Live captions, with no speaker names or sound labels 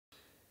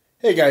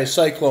Hey guys,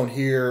 CyClone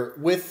here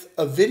with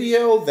a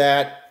video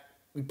that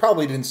we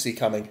probably didn't see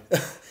coming.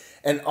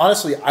 And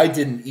honestly, I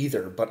didn't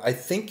either, but I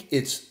think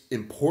it's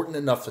important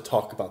enough to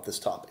talk about this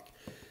topic.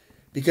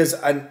 Because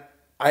I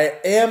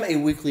am a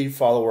weekly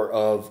follower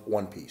of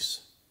One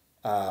Piece.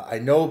 I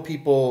know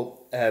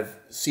people have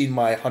seen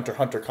my Hunter x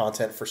Hunter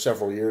content for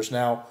several years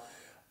now.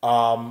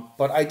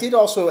 But I did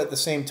also at the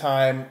same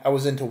time, I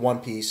was into One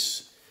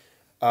Piece,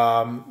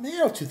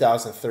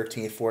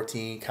 2013,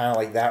 14, kind of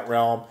like that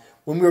realm.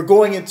 When we were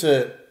going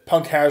into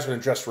Punk Hazard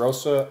and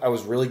Dressrosa, I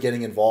was really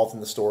getting involved in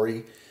the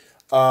story.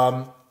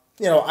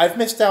 I've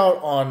missed out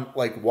on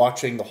like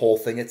watching the whole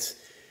thing. It's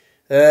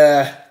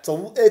a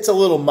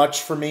little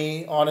much for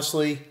me,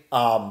 honestly.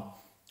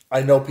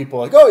 I know people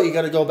are like, oh, you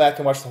got to go back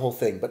and watch the whole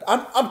thing, but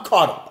I'm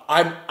caught up.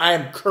 I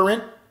am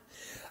current.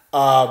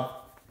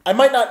 I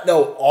might not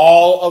know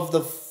all of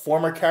the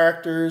former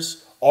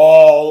characters,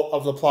 all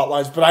of the plot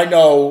lines, but I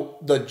know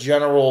the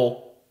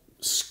general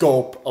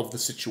scope of the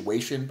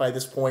situation by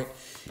this point,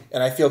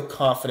 and I feel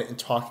confident in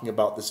talking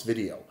about this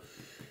video.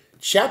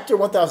 Chapter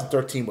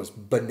 1013 was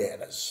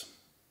bananas.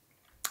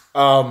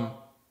 I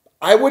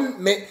wouldn't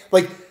make,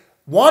 like,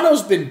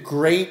 Wano's been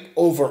great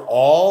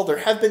overall. There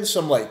have been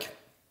some, like,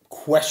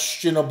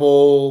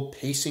 questionable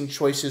pacing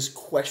choices,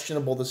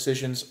 questionable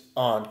decisions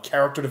on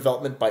character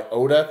development by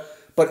Oda,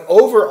 but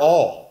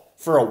overall,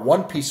 for a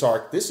One Piece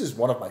arc, this is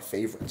one of my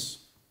favorites.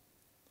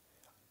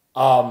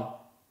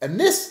 And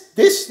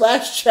this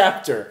last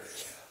chapter,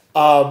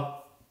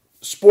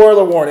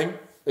 spoiler warning,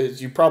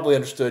 as you probably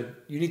understood,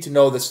 you need to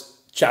know this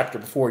chapter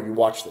before you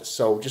watch this,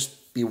 so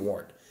just be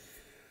warned.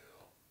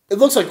 It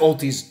looks like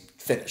Ulti's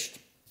finished.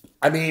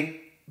 I mean,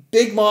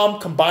 Big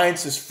Mom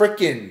combines this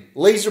freaking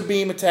laser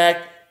beam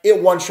attack,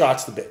 it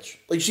one-shots the bitch.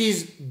 Like,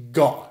 she's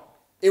gone.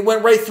 It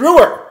went right through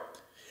her.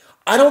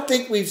 I don't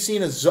think we've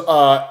seen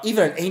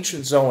even an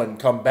ancient Zoan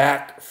come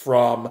back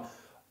from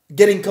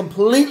getting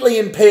completely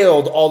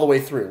impaled all the way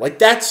through. Like,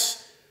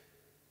 that's...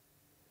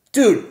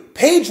 Dude,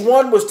 page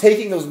one was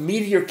taking those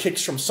meteor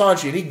kicks from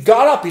Sanji, and he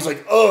got up, he's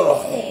like,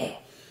 ugh.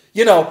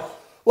 You know,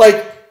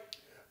 like,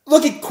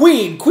 look at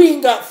Queen.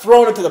 Queen got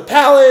thrown into the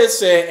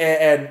palace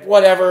and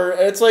whatever.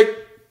 And it's like,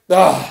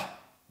 ugh.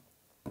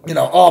 You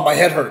know, oh, my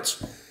head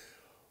hurts.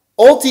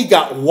 Ulti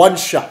got one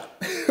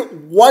shot.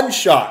 One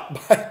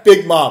shot by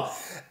Big Mom.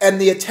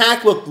 And the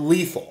attack looked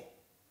lethal.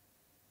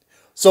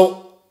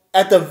 So,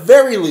 at the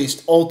very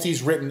least,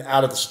 Ulti's written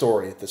out of the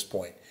story at this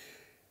point.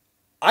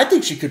 I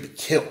think she could be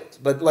killed.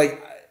 But,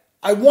 like,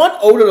 I want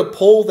Oda to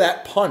pull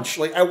that punch.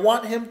 Like, I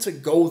want him to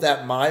go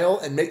that mile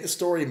and make the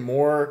story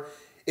more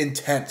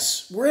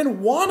intense. We're in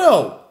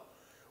Wano.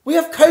 We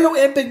have Kaido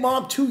and Big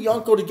Mom, two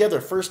Yonko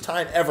together, first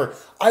time ever.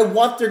 I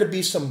want there to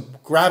be some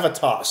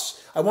gravitas.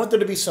 I want there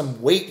to be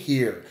some weight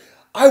here.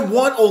 I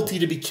want Ulti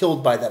to be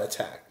killed by that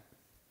attack.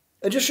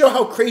 And just show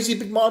how crazy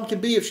Big Mom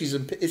can be if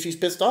she's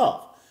pissed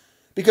off.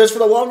 Because for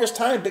the longest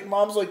time, Big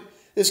Mom's like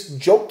this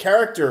joke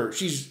character.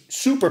 She's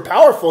super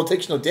powerful and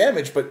takes no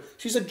damage, but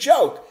she's a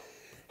joke.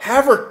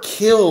 Have her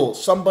kill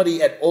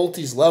somebody at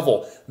Ulti's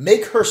level.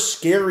 Make her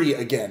scary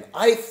again.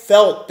 I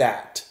felt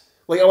that.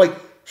 Like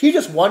she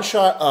just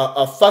one-shot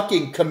a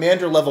fucking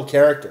commander-level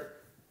character.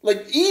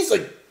 Like, he's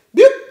like,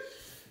 beep.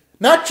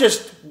 Not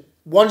just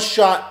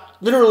one-shot,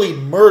 literally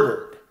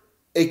murdered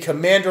a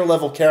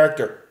commander-level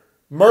character.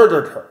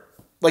 Murdered her.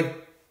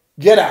 Like,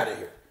 get out of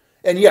here.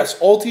 And yes,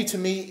 Ulti to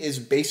me is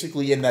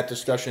basically in that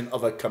discussion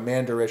of a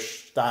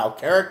commander-ish style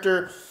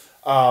character.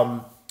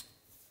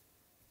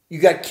 You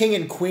got King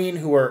and Queen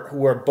who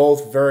are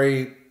both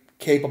very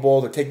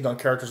capable. They're taking on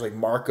characters like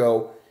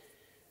Marco,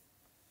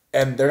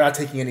 and they're not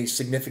taking any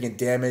significant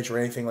damage or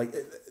anything like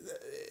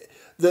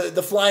that.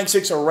 The Flying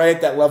Six are right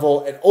at that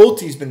level, and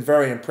Ulti's been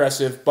very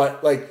impressive,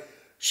 but like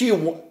she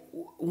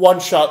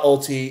one-shot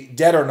Ulti,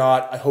 dead or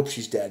not. I hope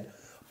she's dead.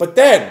 But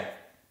then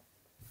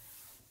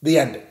the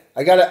ending.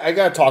 I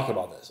gotta talk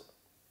about this.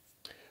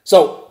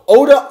 So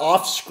Oda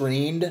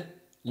off-screened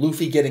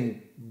Luffy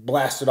getting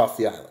blasted off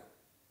the island.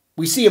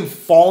 We see him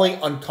falling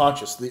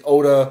unconscious. The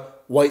Oda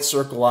white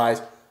circle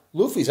eyes.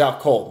 Luffy's out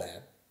cold,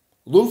 man.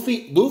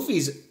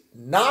 Luffy's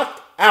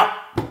knocked out.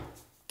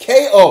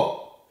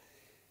 KO.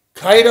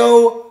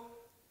 Kaido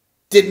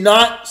did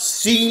not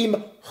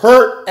seem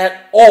hurt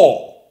at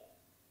all.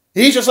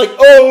 He's just like,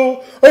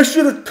 oh, I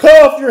should have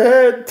cut off your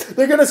head.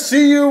 They're going to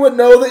see you and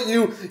know that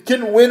you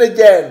can win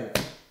again.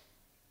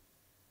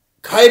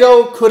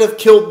 Kaido could have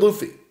killed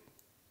Luffy.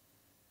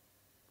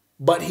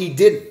 But he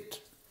didn't.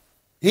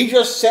 He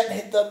just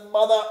sent the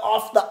mother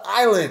off the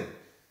island.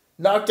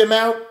 Knocked him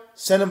out,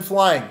 sent him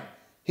flying.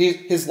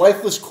 His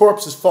lifeless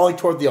corpse is falling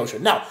toward the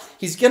ocean. Now,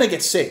 he's going to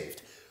get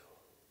saved.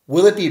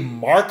 Will it be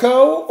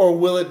Marco or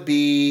will it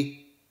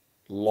be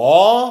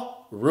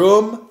Law?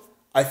 Room?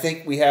 I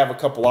think we have a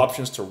couple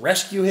options to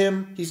rescue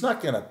him. He's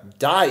not going to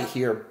die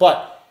here,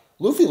 but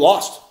Luffy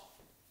lost.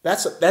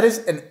 That is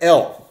an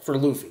L for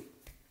Luffy.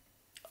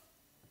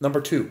 Number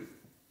two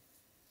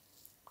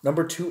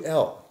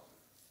L.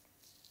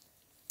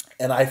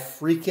 And I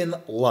freaking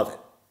love it.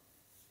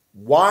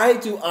 Why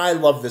do I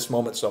love this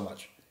moment so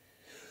much?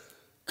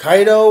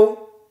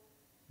 Kaido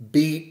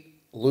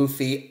beat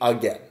Luffy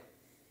again.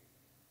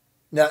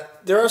 Now,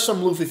 there are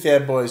some Luffy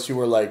fanboys who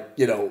are like,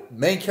 you know,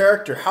 main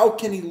character, how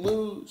can he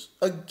lose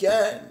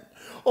again?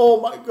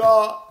 Oh my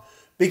god.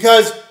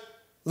 Because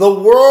the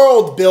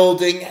world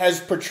building has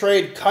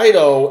portrayed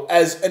Kaido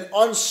as an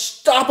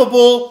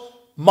unstoppable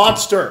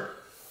monster.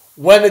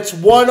 When it's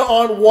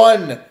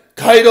one-on-one,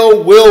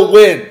 Kaido will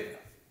win.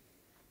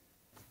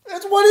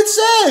 That's what it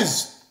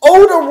says.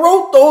 Oda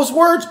wrote those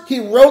words. He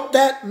wrote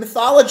that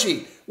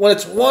mythology. When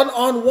it's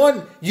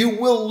one-on-one, you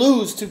will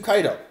lose to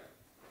Kaido.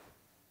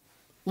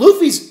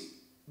 Luffy's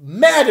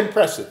mad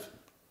impressive.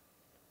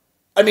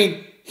 I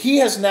mean, he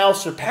has now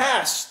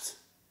surpassed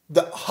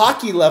the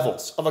hockey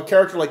levels of a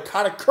character like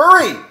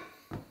Katakuri.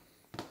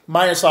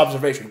 Minus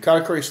observation.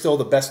 Katakuri is still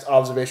the best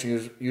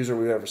observation user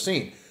we've ever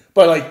seen.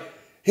 But, like,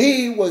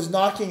 he was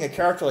knocking a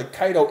character like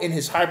Kaido in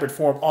his hybrid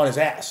form on his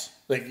ass.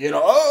 Like, you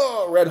know,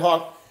 oh, Red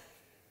Hawk.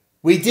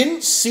 We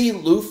didn't see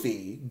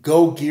Luffy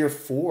go Gear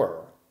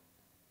 4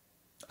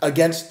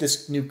 against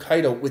this new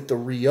Kaido with the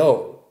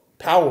Ryo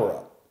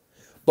power-up.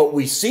 But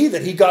we see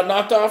that he got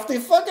knocked off the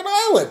fucking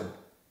island.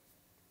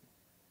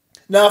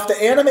 Now, if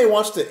the anime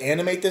wants to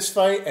animate this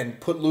fight and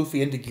put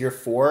Luffy into Gear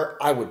 4,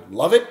 I would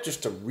love it,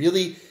 just to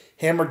really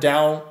hammer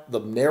down the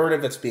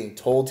narrative that's being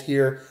told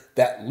here,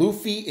 that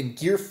Luffy in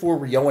Gear 4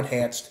 Ryo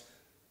Enhanced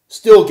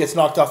still gets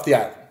knocked off the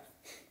island.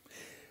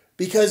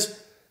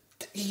 Because,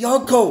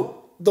 Yonko,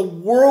 the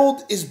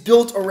world is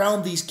built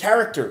around these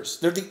characters.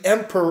 They're the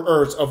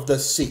emperors of the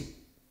sea.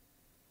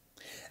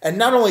 And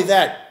not only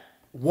that,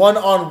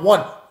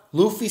 one-on-one.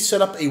 Luffy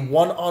set up a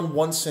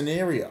one-on-one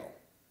scenario.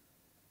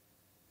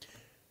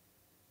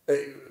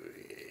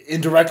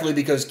 Indirectly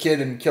because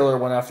Kid and Killer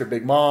went after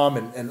Big Mom,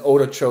 and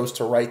Oda chose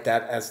to write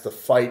that as the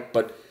fight.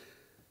 But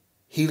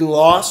he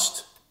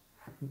lost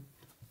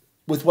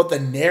with what the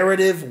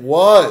narrative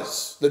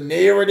was. The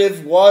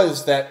narrative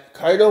was that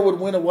Kaido would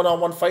win a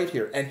one-on-one fight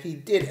here. And he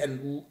did.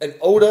 And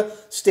Oda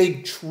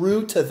stayed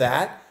true to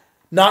that.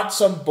 Not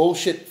some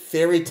bullshit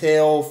fairy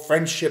tale,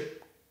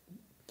 friendship,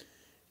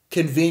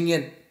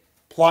 convenient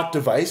plot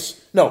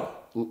device. No,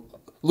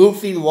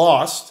 Luffy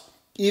lost,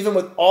 even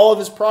with all of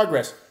his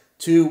progress,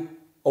 to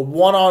a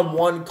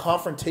one-on-one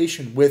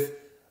confrontation with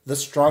the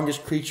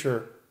strongest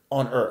creature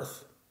on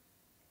Earth.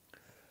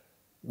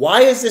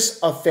 Why is this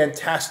a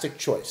fantastic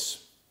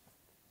choice?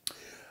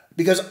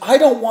 Because I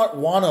don't want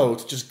Wano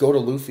to just go to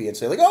Luffy and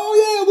say, like,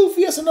 oh yeah,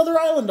 Luffy has another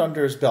island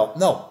under his belt.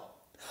 No.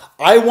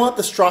 I want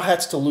the Straw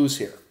Hats to lose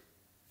here.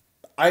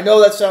 I know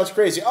that sounds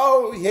crazy.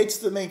 Oh, he hates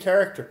the main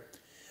character.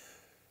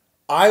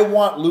 I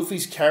want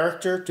Luffy's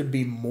character to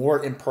be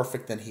more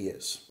imperfect than he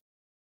is.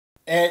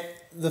 And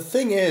the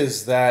thing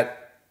is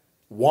that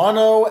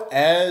Wano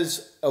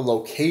as a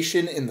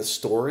location in the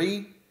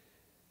story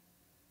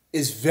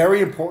is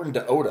very important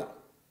to Oda.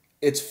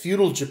 It's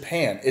feudal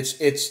Japan.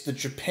 It's the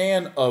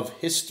Japan of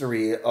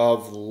history,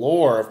 of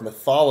lore, of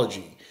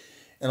mythology.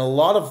 And a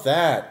lot of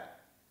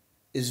that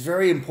is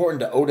very important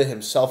to Oda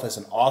himself as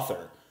an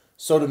author.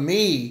 So to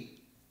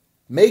me,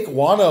 make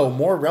Wano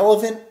more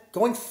relevant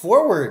going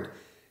forward.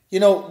 You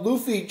know,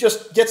 Luffy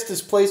just gets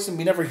displaced and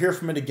we never hear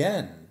from it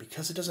again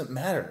because it doesn't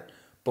matter.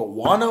 But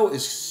Wano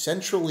is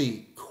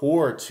centrally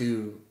core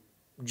to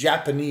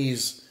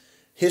Japanese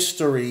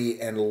history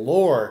and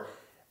lore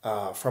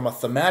from a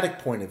thematic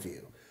point of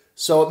view.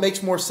 So it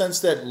makes more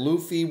sense that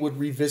Luffy would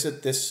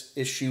revisit this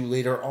issue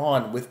later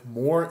on with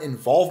more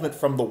involvement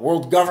from the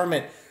world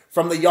government,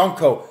 from the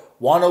Yonko.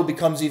 Wano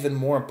becomes even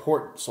more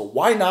important. So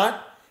why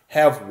not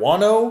have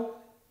Wano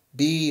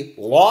be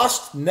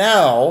lost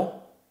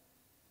now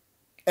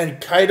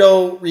and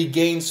Kaido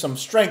regains some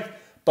strength?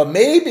 But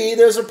maybe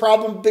there's a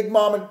problem with Big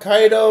Mom and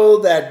Kaido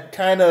that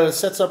kind of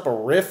sets up a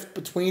rift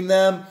between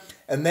them.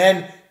 And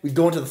then we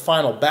go into the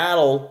final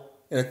battle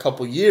in a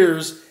couple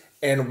years,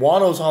 and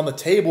Wano's on the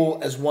table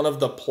as one of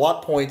the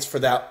plot points for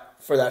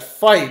that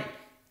fight.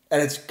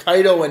 And it's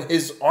Kaido and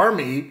his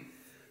army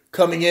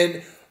coming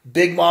in,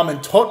 Big Mom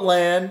and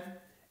Totland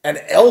and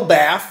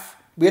Elbaf.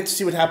 We have to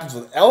see what happens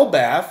with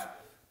Elbaf.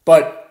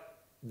 But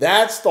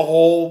that's the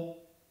whole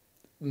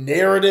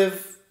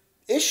narrative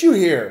issue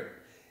here.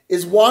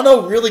 Is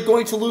Wano really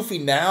going to Luffy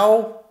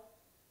now?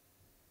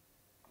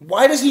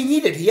 Why does he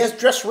need it? He has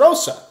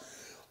Dressrosa.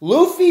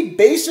 Luffy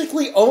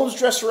basically owns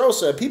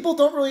Dressrosa. People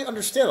don't really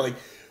understand it. Like,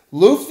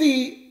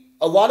 Luffy,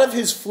 a lot of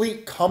his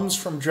fleet comes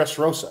from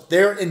Dressrosa.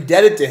 They're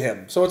indebted to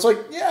him. So it's like,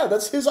 yeah,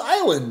 that's his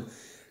island.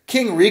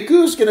 King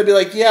Riku's going to be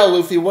like, yeah,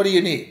 Luffy, what do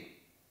you need?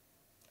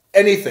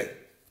 Anything.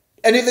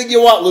 Anything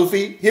you want,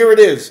 Luffy. Here it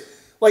is.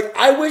 Like,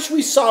 I wish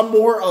we saw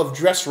more of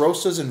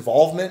Dressrosa's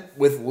involvement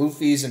with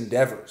Luffy's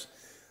endeavors.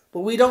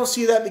 But we don't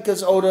see that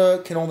because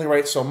Oda can only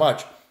write so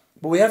much.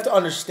 But we have to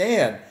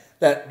understand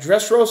that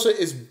Dressrosa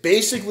is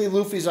basically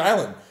Luffy's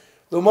island.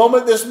 The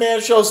moment this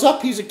man shows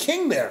up, he's a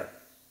king there.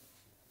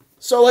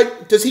 So,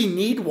 like, does he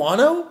need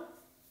Wano?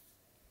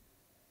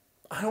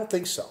 I don't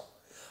think so.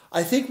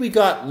 I think we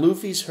got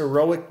Luffy's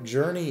heroic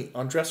journey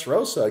on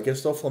Dressrosa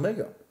against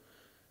Doflamingo.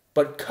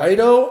 But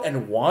Kaido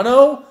and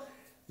Wano,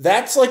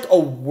 that's like a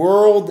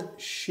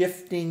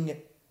world-shifting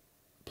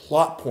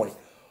plot point.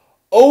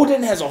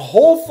 Odin has a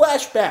whole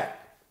flashback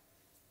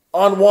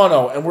on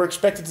Wano, and we're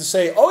expected to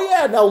say, oh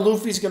yeah, now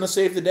Luffy's going to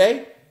save the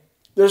day.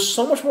 There's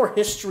so much more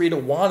history to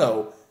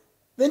Wano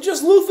than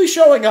just Luffy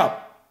showing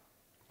up.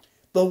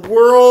 The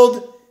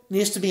world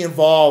needs to be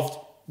involved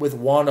with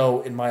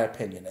Wano, in my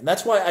opinion. And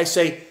that's why I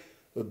say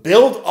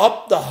build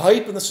up the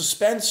hype and the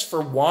suspense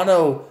for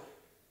Wano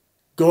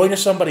going to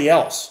somebody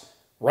else.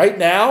 Right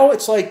now,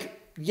 it's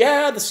like,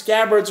 yeah, the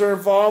Scabbards are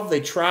involved. They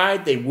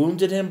tried. They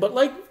wounded him. But,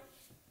 like,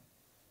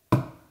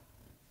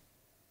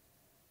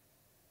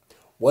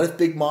 what if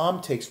Big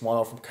Mom takes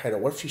Wano from Kaido?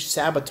 What if she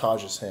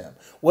sabotages him?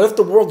 What if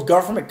the world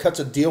government cuts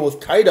a deal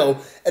with Kaido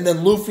and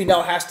then Luffy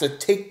now has to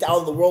take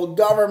down the world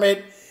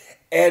government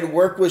and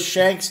work with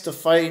Shanks to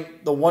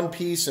fight the One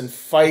Piece and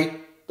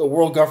fight the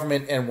world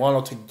government and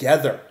Wano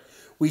together?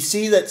 We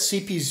see that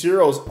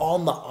CP0 is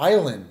on the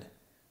island.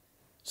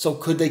 So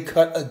could they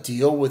cut a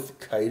deal with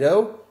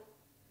Kaido?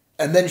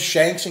 And then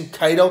Shanks and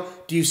Kaido?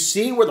 Do you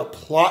see where the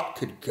plot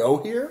could go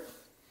here?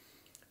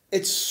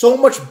 It's so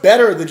much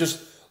better than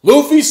just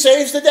Luffy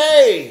saves the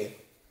day.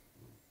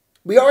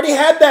 We already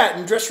had that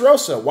in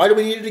Dressrosa. Why do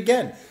we need it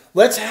again?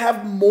 Let's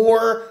have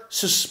more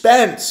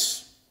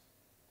suspense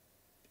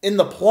in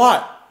the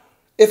plot.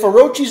 If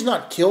Orochi's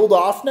not killed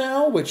off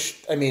now,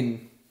 which, I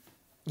mean,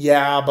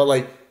 yeah, but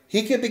like,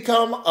 he could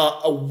become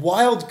a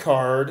wild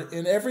card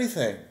in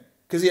everything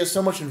because he has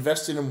so much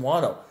invested in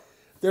Wano.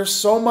 There's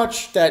so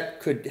much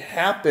that could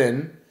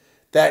happen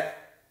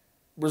that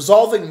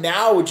resolving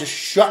now would just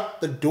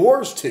shut the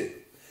doors to.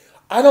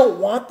 I don't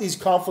want these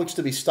conflicts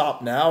to be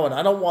stopped now, and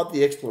I don't want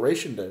the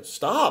exploration to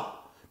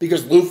stop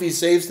because Luffy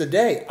saves the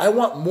day. I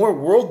want more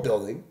world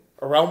building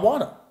around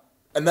Wano.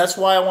 And that's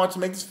why I want to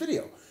make this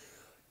video.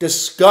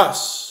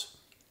 Discuss.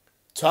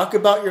 Talk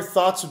about your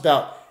thoughts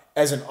about,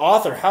 as an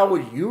author, how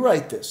would you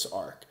write this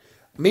arc?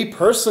 Me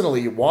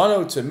personally,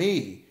 Wano to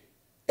me,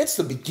 it's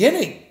the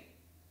beginning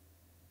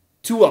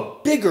to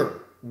a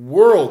bigger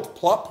world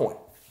plot point.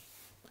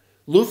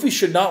 Luffy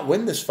should not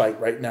win this fight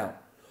right now.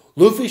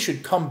 Luffy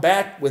should come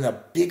back when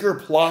a bigger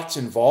plot's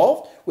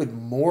involved with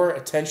more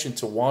attention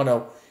to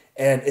Wano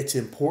and its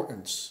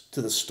importance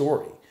to the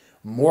story.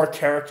 More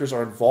characters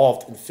are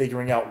involved in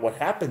figuring out what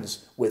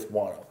happens with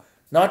Wano,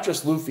 not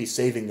just Luffy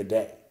saving the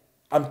day.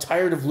 I'm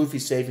tired of Luffy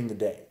saving the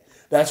day.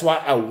 That's why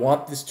I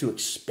want this to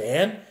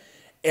expand.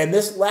 And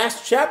this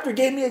last chapter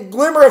gave me a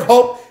glimmer of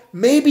hope.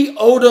 Maybe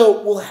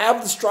Oda will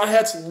have the Straw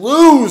Hats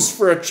lose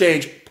for a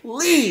change.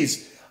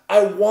 Please.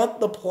 I want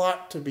the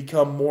plot to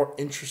become more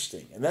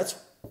interesting. And that's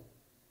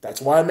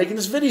why I'm making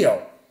this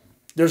video.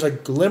 There's a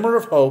glimmer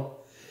of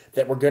hope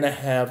that we're going to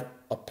have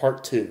a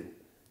part 2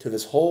 to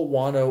this whole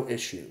Wano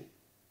issue,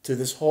 to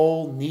this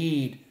whole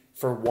need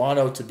for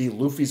Wano to be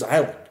Luffy's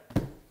island.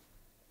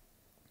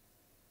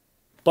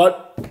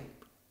 But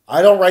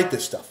I don't write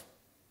this stuff.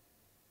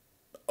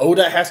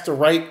 Oda has to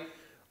write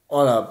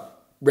on a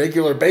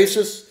regular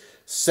basis,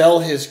 sell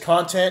his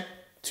content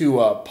to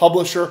a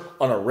publisher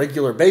on a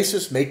regular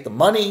basis, make the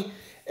money.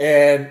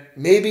 And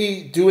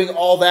maybe doing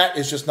all that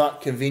is just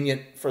not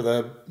convenient for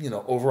the,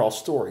 overall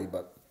story,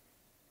 but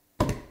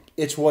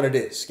it's what it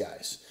is,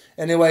 guys.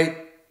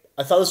 Anyway,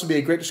 I thought this would be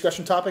a great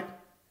discussion topic,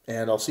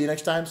 and I'll see you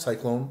next time.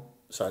 CyClone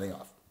signing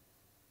off.